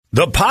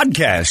The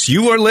podcast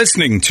you are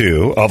listening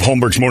to of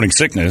Holmberg's Morning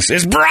Sickness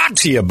is brought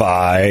to you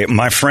by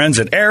my friends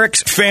at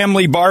Eric's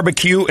Family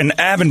Barbecue in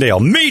Avondale.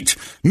 Meet,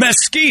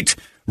 mesquite,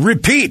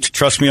 repeat.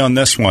 Trust me on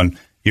this one.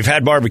 You've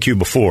had barbecue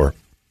before,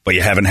 but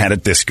you haven't had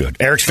it this good.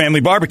 Eric's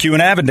Family Barbecue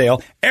in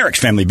Avondale,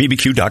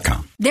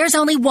 ericsfamilybbq.com. There's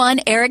only one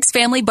Eric's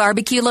Family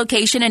Barbecue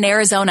location in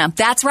Arizona.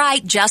 That's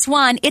right, just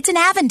one. It's in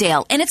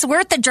Avondale, and it's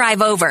worth the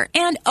drive over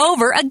and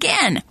over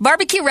again.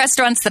 Barbecue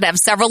restaurants that have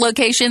several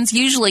locations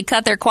usually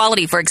cut their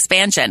quality for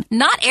expansion.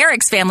 Not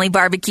Eric's Family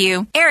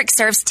Barbecue. Eric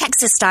serves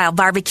Texas-style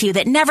barbecue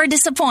that never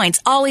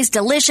disappoints, always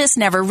delicious,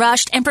 never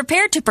rushed, and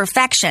prepared to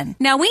perfection.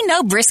 Now, we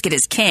know brisket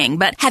is king,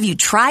 but have you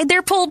tried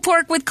their pulled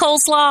pork with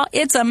coleslaw?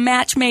 It's a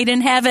match made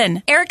in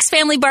heaven. Eric's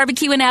Family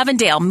Barbecue in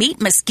Avondale. Meet,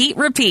 mesquite,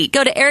 repeat.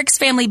 Go to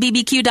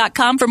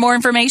ericsfamilybbq.com for more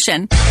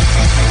information.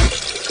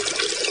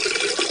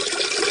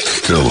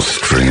 Still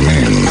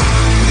streaming.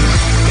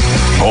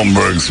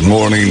 Holmberg's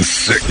Morning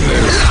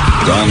Sickness.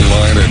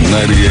 Online at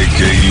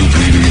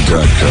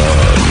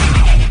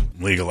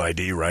 98kupd.com. Legal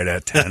ID right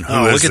at 10.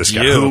 Oh, look at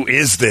you. Who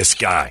is this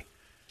guy?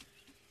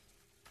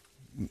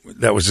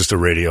 That was just a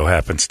radio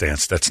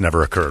happenstance. That's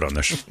never occurred on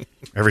this.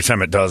 Every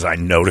time it does, I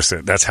notice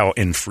it. That's how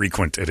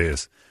infrequent it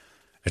is.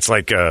 It's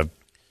like a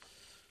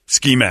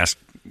ski mask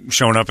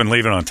showing up and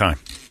leaving on time.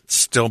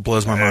 Still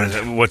blows my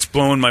mind. What's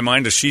blowing my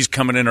mind is she's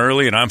coming in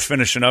early and I'm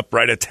finishing up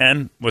right at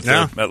 10 with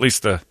at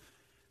least the...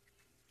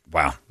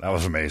 Wow, that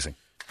was amazing.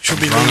 She'll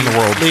be leaving a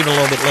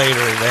little bit later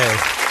today.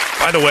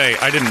 By the way,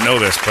 I didn't know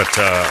this, but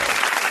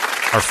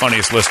our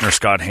funniest listener,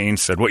 Scott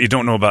Haynes, said, what you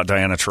don't know about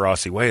Diana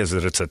Taurasi Way is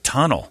that it's a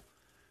tunnel.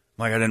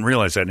 I'm like, I didn't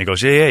realize that. And he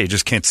goes, yeah, you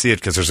just can't see it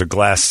because there's a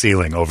glass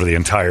ceiling over the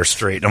entire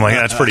street. And I'm like,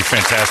 that's pretty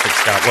fantastic,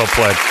 Scott. Well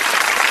played.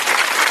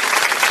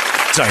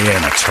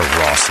 Diana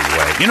Taurasi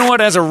Way. You know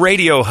what? As a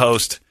radio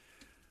host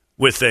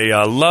with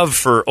a love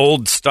for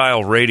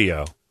old-style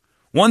radio,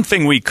 one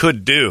thing we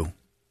could do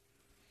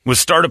was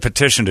start a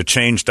petition to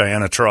change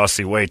Diana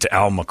Taurasi Way to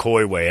Al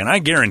McCoy Way. And I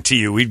guarantee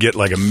you we'd get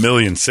like 1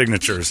 million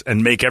signatures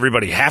and make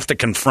everybody have to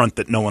confront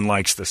that no one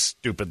likes this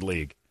stupid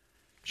league.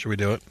 Should we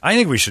do it? I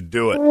think we should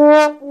do it. And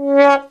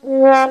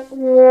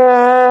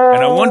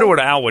I wonder what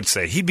Al would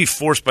say. He'd be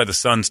forced by the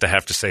Suns to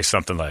have to say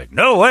something like,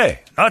 no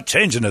way, not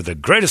changing to the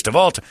greatest of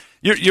all time.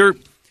 You're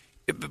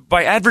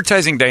by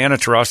advertising Diana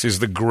Taurasi as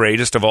the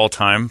greatest of all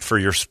time for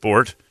your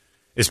sport,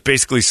 it's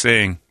basically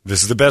saying,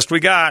 this is the best we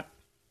got.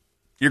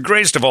 Your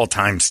greatest of all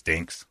time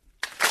stinks.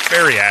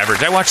 Very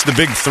average. I watched the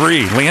Big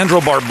Three. Leandro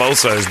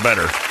Barbosa is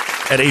better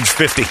at age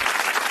 50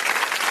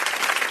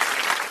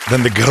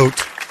 than the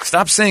GOAT.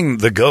 Stop saying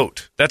the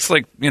GOAT. That's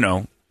like,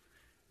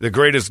 the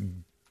greatest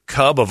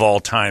Cub of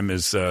all time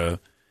is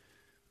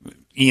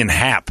Ian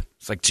Happ.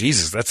 It's like,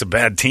 Jesus, that's a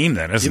bad team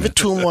then, isn't it? Give it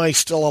to him while he's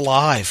still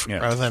alive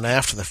rather than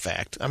after the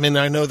fact. I mean,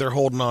 I know they're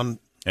holding on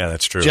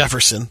that's true.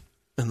 Jefferson,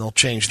 and they'll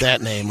change that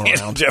name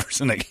around.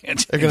 Jefferson, they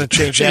can't. They're going to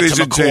change that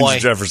to McCoy.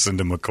 Change Jefferson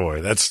to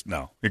McCoy.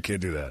 No, you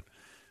can't do that.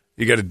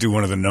 You got to do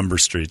one of the number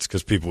streets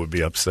because people would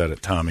be upset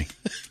at Tommy.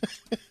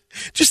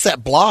 Just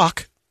that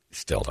block.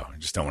 Still, though, I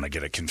just don't want to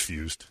get it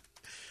confused.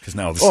 Because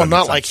now,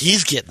 not like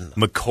he's getting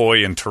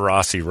McCoy and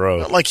Taurasi Road.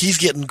 Not like he's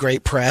getting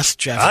great press,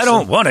 Jefferson. I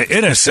don't want to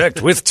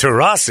intersect with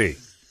Taurasi.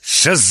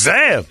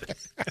 Shazam!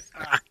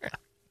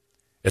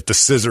 At the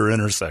scissor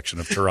intersection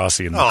of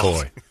Taurasi and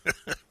McCoy.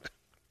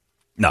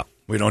 No,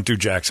 we don't do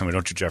Jackson. We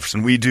don't do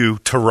Jefferson. We do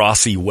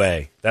Taurasi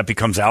Way. That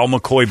becomes Al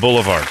McCoy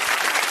Boulevard.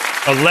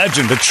 A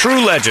legend, a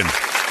true legend.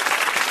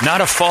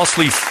 Not a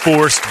falsely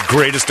forced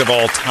greatest of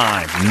all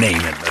time.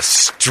 Naming the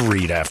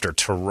street after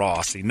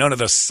Taurasi. None of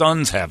the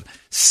Suns have.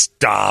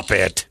 Stop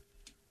it.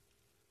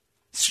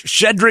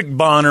 Shedrick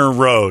Bonner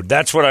Road.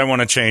 That's what I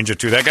want to change it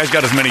to. That guy's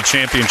got as many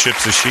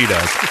championships as she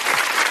does.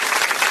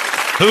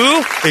 Who?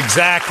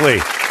 Exactly.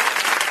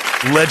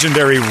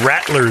 Legendary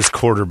Rattlers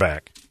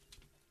quarterback.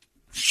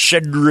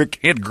 Shedrick.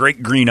 He had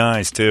great green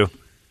eyes, too.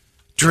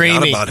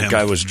 Dreamy. The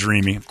guy was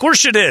dreamy. Of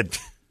course you did.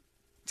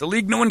 It's a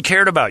league no one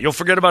cared about. You'll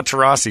forget about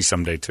Taurasi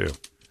someday, too.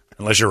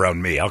 Unless you're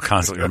around me. I'll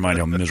constantly remind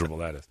you how miserable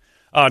that is.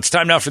 It's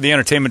time now for the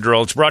entertainment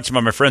drill. It's brought to you by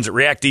my friends at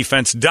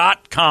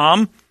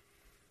reactdefense.com.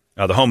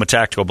 The home of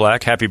Tactical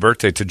Black. Happy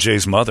birthday to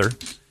Jay's mother.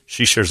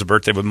 She shares a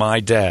birthday with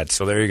my dad.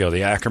 So there you go.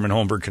 The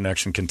Ackerman-Holmberg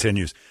connection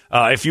continues.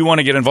 If you want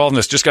to get involved in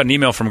this, just got an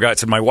email from a guy that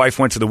said, my wife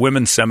went to the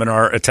women's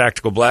seminar at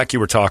Tactical Black you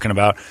were talking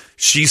about.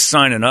 She's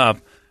signing up,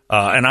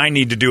 and I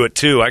need to do it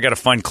too. I got to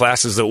find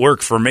classes that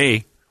work for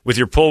me. With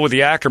your pull with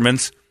the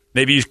Ackermans,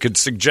 maybe you could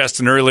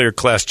suggest an earlier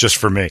class just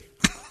for me.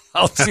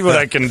 I'll see what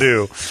I can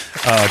do.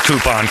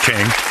 Coupon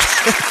King.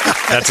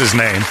 That's his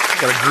name.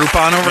 Got a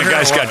Groupon over here? The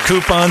guy's got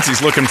coupons.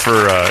 He's looking for,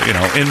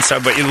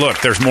 inside. But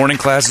look, there's morning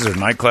classes, there's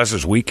night classes,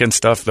 there's weekend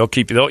stuff. They'll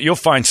keep you. You'll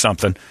find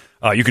something.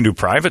 You can do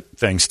private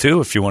things, too,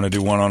 if you want to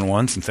do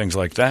one-on-ones and things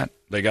like that.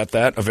 They got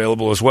that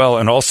available as well.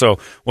 And also,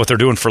 what they're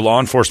doing for law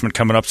enforcement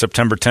coming up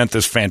September 10th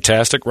is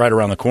fantastic, right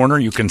around the corner.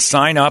 You can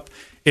sign up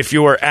if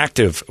you are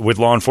active with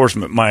law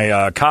enforcement.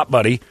 My cop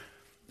buddy,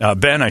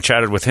 Ben, I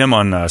chatted with him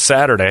on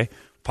Saturday,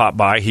 popped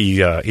by. He's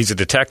a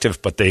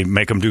detective, but they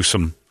make him do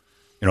some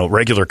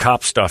regular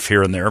cop stuff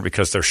here and there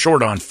because they're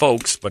short on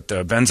folks.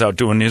 But Ben's out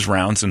doing his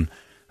rounds, and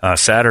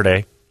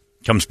Saturday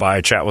comes by,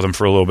 I chat with him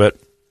for a little bit.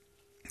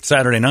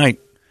 Saturday night,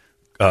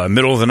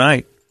 middle of the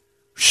night,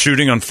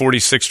 shooting on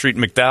 46th Street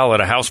in McDowell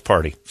at a house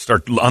party.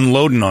 Start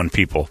unloading on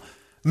people.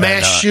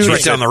 Mass shooting.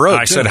 Right down the road,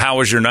 I said, how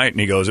was your night? And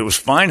he goes, it was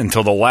fine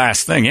until the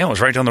last thing. Yeah, it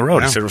was right down the road.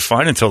 Yeah. He said, it was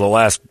fine until the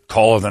last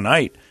call of the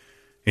night.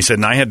 He said,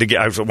 and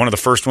I was one of the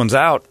first ones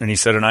out. And he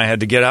said, and I had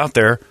to get out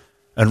there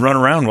and run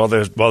around while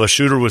the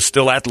shooter was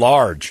still at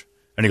large.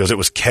 And he goes, it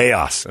was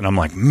chaos. And I'm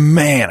like,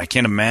 man, I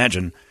can't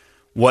imagine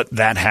what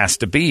that has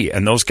to be.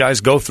 And those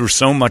guys go through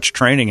so much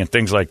training and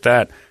things like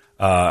that.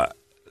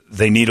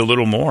 They need a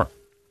little more.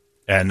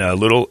 And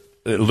little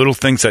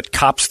things that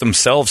cops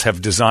themselves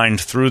have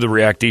designed through the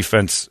React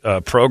Defense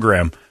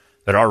program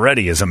that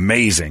already is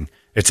amazing.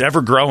 It's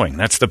ever growing.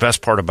 That's the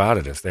best part about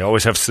it is they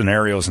always have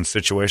scenarios and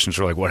situations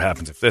where like, what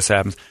happens if this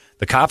happens?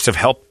 The cops have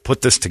helped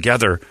put this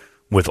together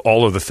with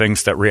all of the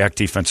things that React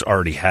Defense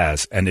already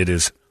has, and it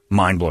is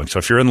mind-blowing. So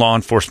if you're in law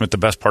enforcement, the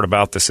best part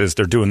about this is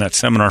they're doing that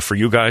seminar for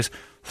you guys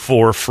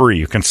for free.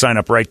 You can sign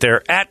up right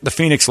there at the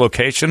Phoenix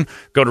location.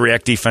 Go to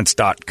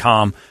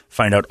reactdefense.com.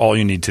 Find out all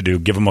you need to do.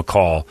 Give them a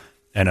call.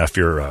 And if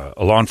you're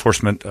a law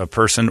enforcement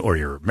person or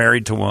you're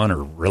married to one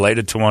or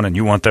related to one and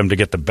you want them to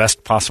get the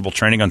best possible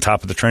training on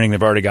top of the training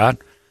they've already got,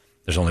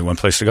 there's only one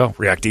place to go.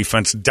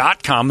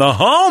 reactdefense.com, the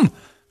home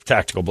of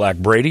Tactical Black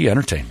Brady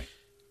Entertainment.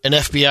 An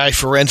FBI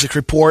forensic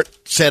report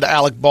said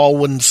Alec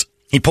Baldwin's...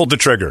 He pulled the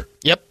trigger.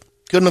 Yep.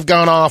 Couldn't have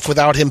gone off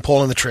without him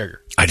pulling the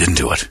trigger. I didn't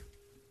do it.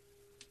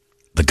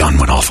 The gun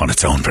went off on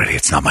its own, Brady.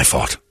 It's not my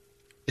fault.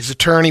 His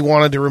attorney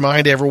wanted to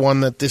remind everyone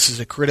that this is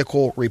a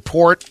critical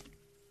report.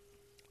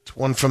 It's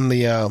one from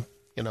the,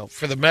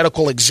 for the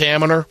medical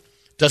examiner.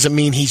 Doesn't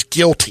mean he's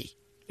guilty.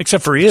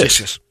 Except for he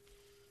is.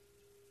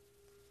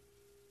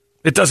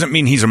 It doesn't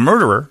mean he's a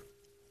murderer,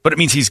 but it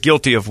means he's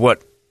guilty of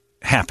what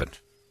happened.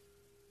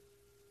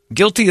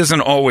 Guilty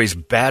isn't always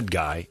bad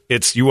guy.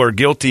 It's you are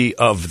guilty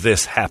of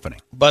this happening.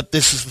 But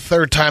this is the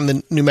third time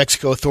the New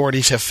Mexico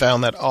authorities have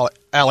found that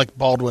Alec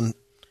Baldwin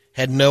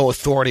had no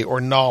authority or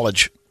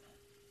knowledge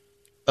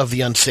of the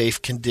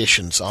unsafe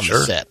conditions on the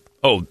set.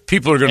 Oh,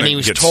 people are going to get sued.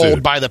 And he was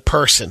told by the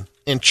person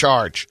in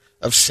charge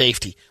of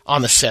safety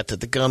on the set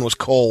that the gun was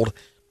cold,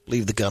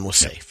 believe the gun was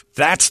safe.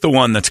 That's the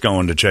one that's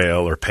going to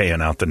jail or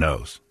paying out the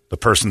nose. The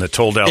person that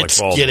told Alec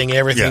Baldwin. Getting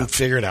everything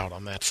figured out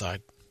on that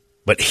side.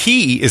 But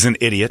he is an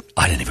idiot.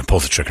 I didn't even pull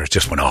the trigger. It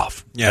just went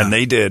off. Yeah. And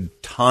they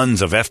did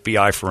tons of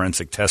FBI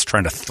forensic tests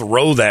trying to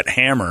throw that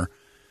hammer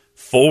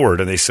forward.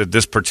 And they said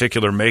this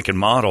particular make and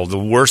model, the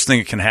worst thing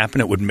that can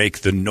happen, it would make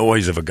the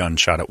noise of a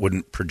gunshot. It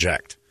wouldn't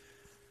project.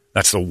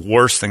 That's the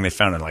worst thing they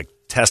found in like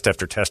test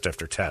after test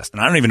after test.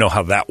 And I don't even know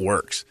how that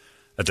works.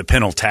 That the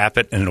pin will tap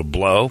it and it'll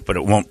blow, but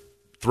it won't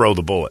throw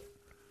the bullet.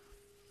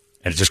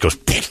 And it just goes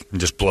and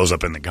just blows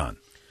up in the gun.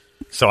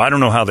 So I don't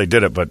know how they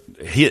did it, but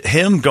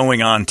him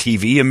going on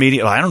TV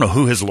immediately, I don't know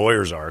who his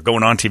lawyers are,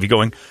 going on TV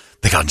going,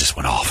 the gun just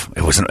went off.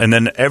 It wasn't, and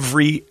then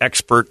every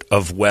expert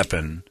of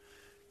weapon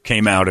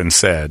came out and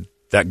said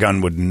that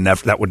would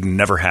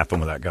never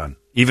happen with that gun.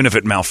 Even if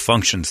it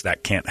malfunctions,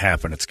 that can't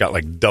happen. It's got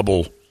like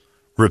double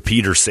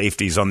repeater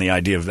safeties on the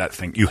idea of that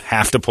thing. You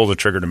have to pull the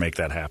trigger to make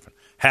that happen.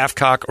 Half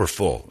cock or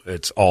full.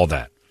 It's all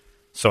that.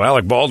 So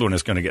Alec Baldwin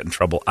is going to get in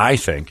trouble, I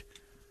think,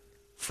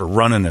 for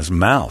running his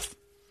mouth.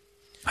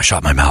 I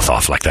shot my mouth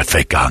off like that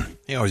fake gun.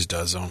 He always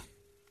does, though.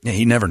 Yeah,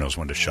 he never knows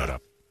when to shut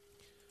up.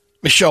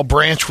 Michelle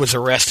Branch was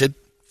arrested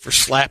for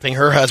slapping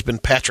her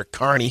husband, Patrick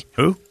Carney.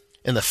 Who?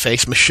 In the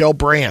face. Michelle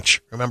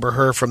Branch. Remember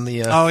her from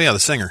the... the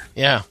singer.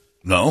 Yeah.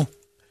 No.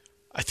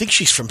 I think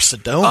she's from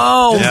Sedona.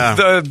 Oh,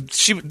 yeah.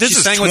 This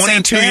is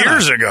 22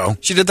 years ago.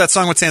 She did that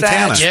song with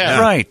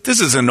Santana. Right. This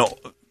is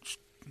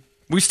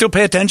we still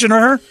pay attention to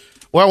her?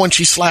 Well, when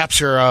she slaps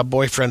her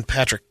boyfriend,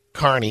 Patrick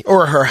Carney,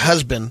 or her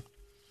husband...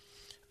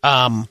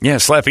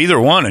 slap either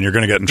one and you're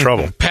going to get in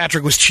trouble.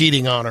 Patrick was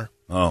cheating on her.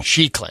 Oh.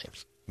 She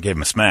claims. Gave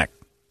him a smack.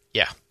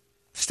 Yeah.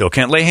 Still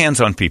can't lay hands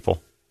on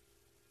people.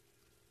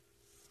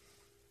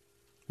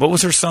 What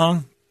was her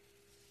song?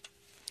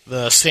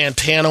 The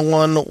Santana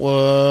one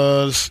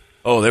was...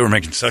 Oh, they were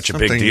making such a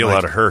big deal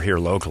out of her here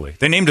locally.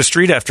 They named a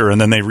street after her,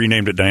 and then they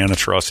renamed it Diana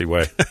Taurasi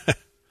Way.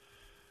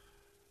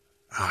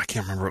 I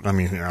can't remember. I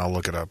mean, here, I'll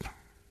look it up.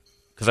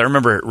 Because I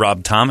remember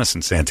Rob Thomas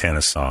and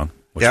Santana's song.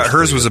 Yeah,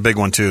 hers was a big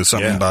one, too.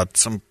 Something about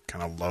some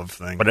kind of love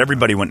thing. But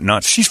everybody went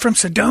nuts. She's from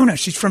Sedona.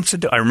 She's from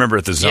Sedona. I remember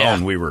at the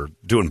Zone we were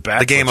doing backflips.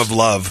 The Game of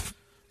Love.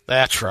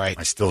 That's right.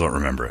 I still don't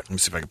remember it. Let me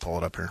see if I can pull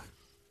it up here.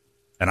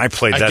 And I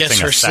played that thing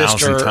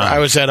 1,000 times. I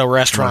was at a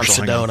restaurant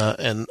in Sedona,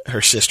 and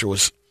her sister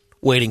was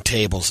waiting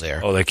tables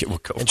there. Oh, of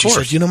and course. she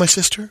said, "You know my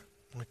sister?"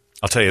 Like,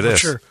 I'll tell you this.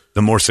 Sure.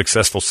 The more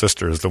successful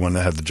sister is the one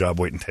that had the job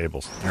waiting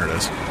tables. There it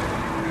is.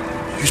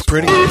 She's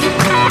pretty.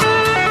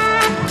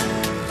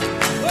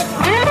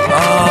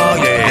 Oh,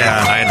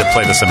 yeah. I had to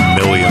play this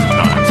 1,000,000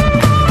 times.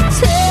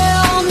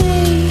 Tell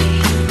me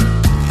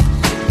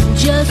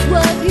just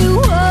what you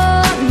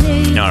want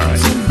me All right.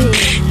 to be.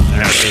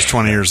 Yeah, it was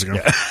 20 years ago.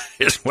 Yeah.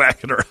 Just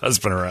whacking her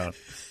husband around.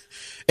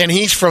 And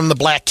he's from the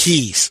Black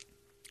Keys.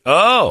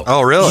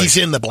 Oh, really? He's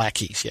in the Black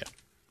Keys, yeah.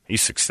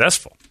 He's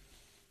successful.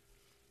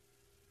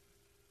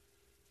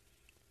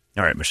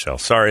 All right, Michelle.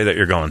 Sorry that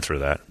you're going through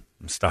that.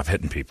 Stop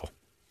hitting people.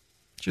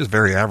 She was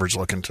very average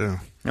looking, too.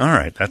 All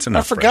right, that's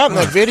enough. I forgot in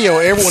that video,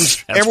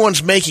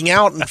 everyone's making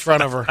out in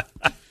front of her.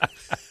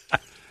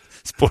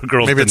 This poor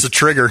girl. Maybe it's a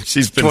trigger.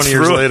 She's been 20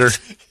 years later.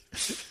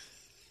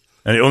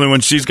 And the only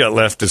one she's got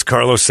left is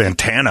Carlos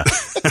Santana.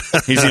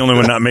 He's the only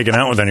one not making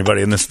out with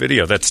anybody in this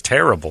video. That's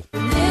terrible.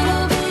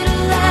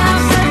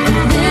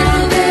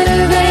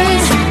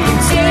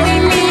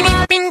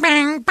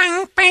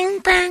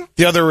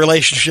 The other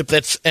relationship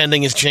that's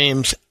ending is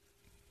James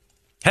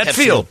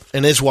Hetfield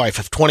and his wife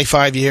of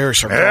 25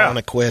 years are calling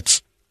it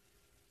quits.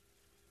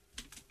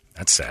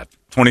 That's sad.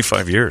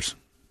 25 years.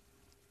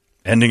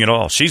 Ending it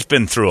all. She's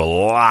been through a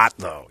lot,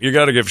 though. You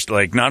got to give,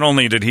 not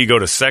only did he go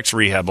to sex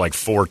rehab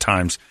 4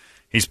 times,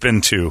 he's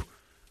been to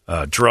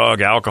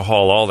drug,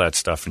 alcohol, all that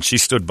stuff, and she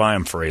stood by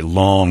him for a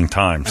long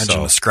time.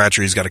 Imagine the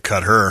scratcher he's got to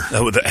cut her.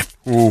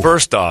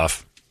 First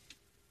off,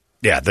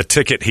 the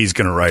ticket he's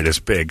going to write is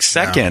big.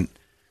 Second,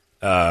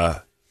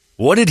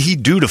 what did he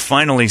do to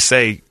finally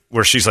say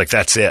where she's like,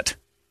 that's it?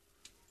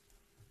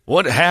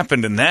 What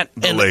happened in that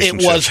relationship?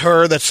 And it was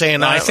her that's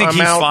saying, I think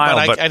he out,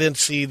 filed, but I didn't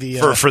see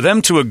the... For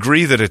them to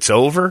agree that it's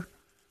over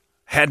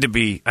had to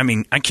be... I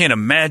mean, I can't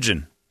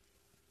imagine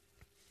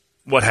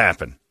what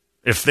happened.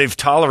 If they've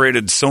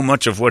tolerated so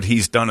much of what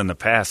he's done in the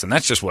past, and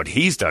that's just what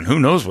he's done, who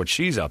knows what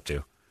she's up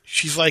to?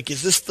 She's like,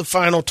 is this the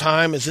final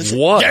time? Is this...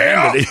 What?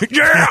 Yeah!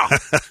 Yeah!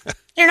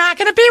 You're not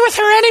going to be with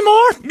her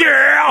anymore?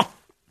 Yeah!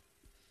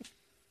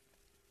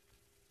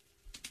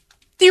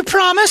 Do you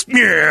promise?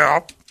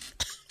 Yeah.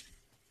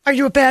 Are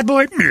you a bad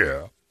boy?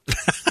 Yeah.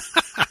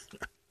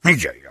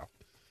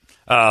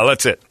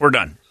 That's it. We're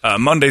done.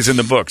 Monday's in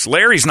the books.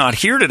 Larry's not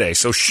here today,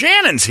 so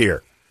Shannon's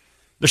here.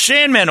 The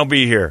Shan Man will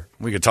be here.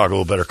 We could talk a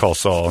little Better Call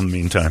Saul in the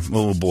meantime.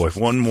 Oh, boy.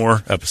 One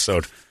more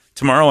episode.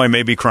 Tomorrow I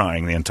may be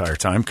crying the entire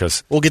time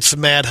because... We'll get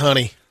some Mad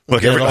Honey.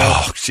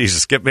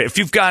 Jesus. If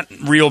you've got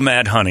real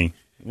Mad Honey,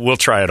 we'll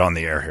try it on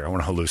the air here. I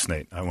want to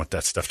hallucinate. I want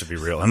that stuff to be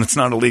real. And it's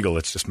not illegal.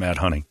 It's just Mad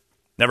Honey.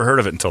 Never heard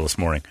of it until this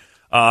morning.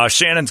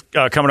 Shannon's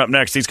coming up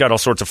next. He's got all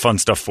sorts of fun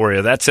stuff for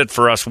you. That's it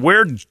for us.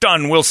 We're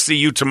done. We'll see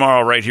you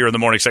tomorrow right here in the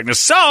morning segment.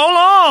 So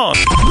long!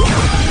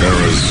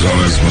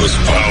 Arizona's most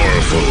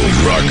powerful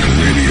rock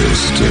radio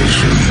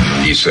station.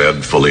 He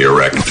said, fully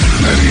erect. 98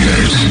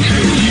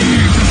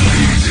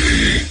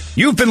 KUPD.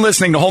 You've been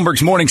listening to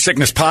Holmberg's Morning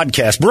Sickness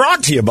Podcast,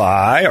 brought to you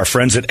by our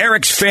friends at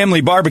Eric's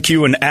Family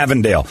Barbecue in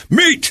Avondale.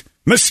 Meet,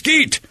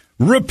 mesquite,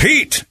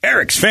 repeat.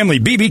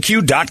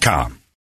 Eric'sFamilyBBQ.com.